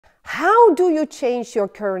How do you change your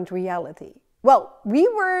current reality? Well, we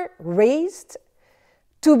were raised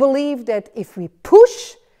to believe that if we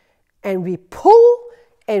push and we pull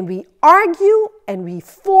and we argue and we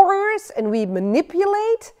force and we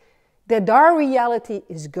manipulate, that our reality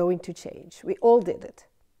is going to change. We all did it.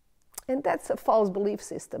 And that's a false belief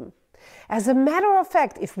system. As a matter of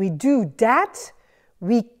fact, if we do that,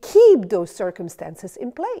 we keep those circumstances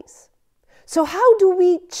in place. So how do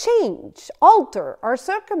we change, alter our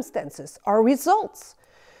circumstances, our results?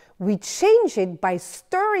 We change it by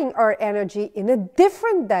stirring our energy in a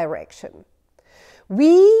different direction.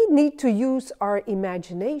 We need to use our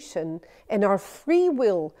imagination and our free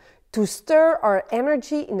will to stir our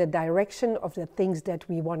energy in the direction of the things that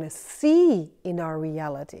we want to see in our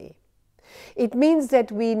reality. It means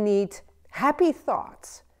that we need happy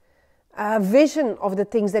thoughts, a vision of the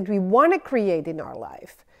things that we want to create in our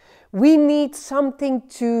life. We need something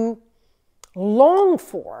to long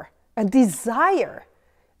for, a desire.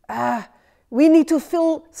 We need to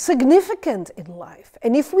feel significant in life.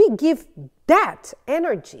 And if we give that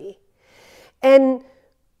energy and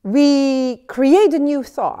we create a new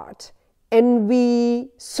thought and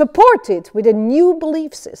we support it with a new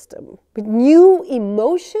belief system, with new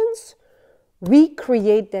emotions, we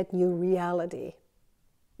create that new reality.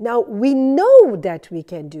 Now, we know that we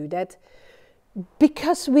can do that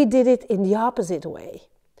because we did it in the opposite way.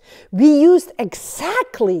 We used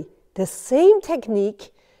exactly the same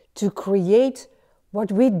technique to create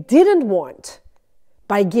what we didn't want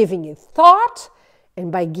by giving it thought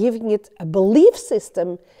and by giving it a belief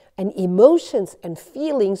system and emotions and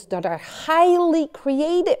feelings that are highly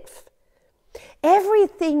creative.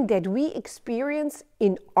 Everything that we experience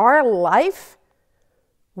in our life,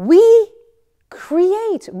 we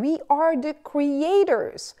create. We are the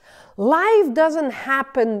creators. Life doesn't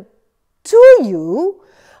happen to you.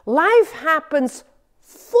 Life happens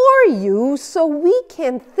for you so we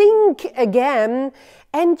can think again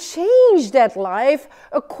and change that life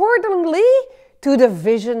accordingly to the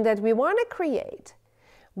vision that we want to create.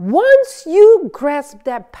 Once you grasp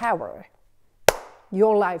that power,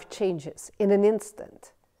 your life changes in an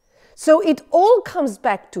instant. So it all comes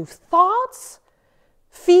back to thoughts,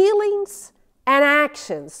 feelings, and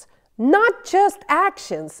actions. Not just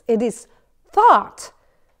actions, it is thought,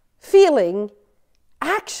 feeling,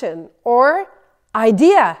 action, or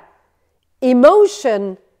idea,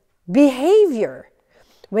 emotion, behavior.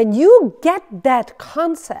 When you get that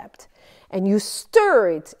concept and you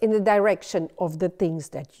stir it in the direction of the things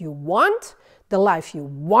that you want, the life you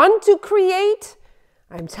want to create,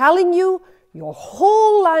 I'm telling you, your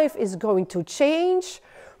whole life is going to change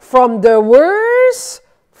from the worst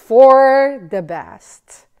for the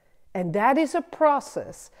best. And that is a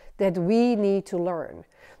process that we need to learn.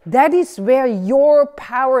 That is where your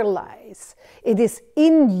power lies. It is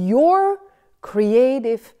in your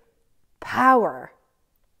creative power.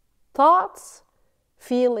 Thoughts,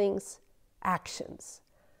 feelings, actions.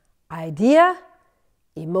 Idea,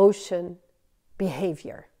 emotion,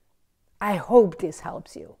 behavior. I hope this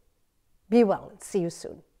helps you. Be well and see you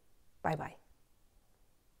soon. Bye-bye.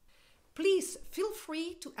 Please feel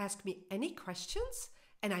free to ask me any questions,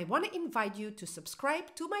 and I want to invite you to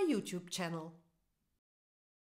subscribe to my YouTube channel.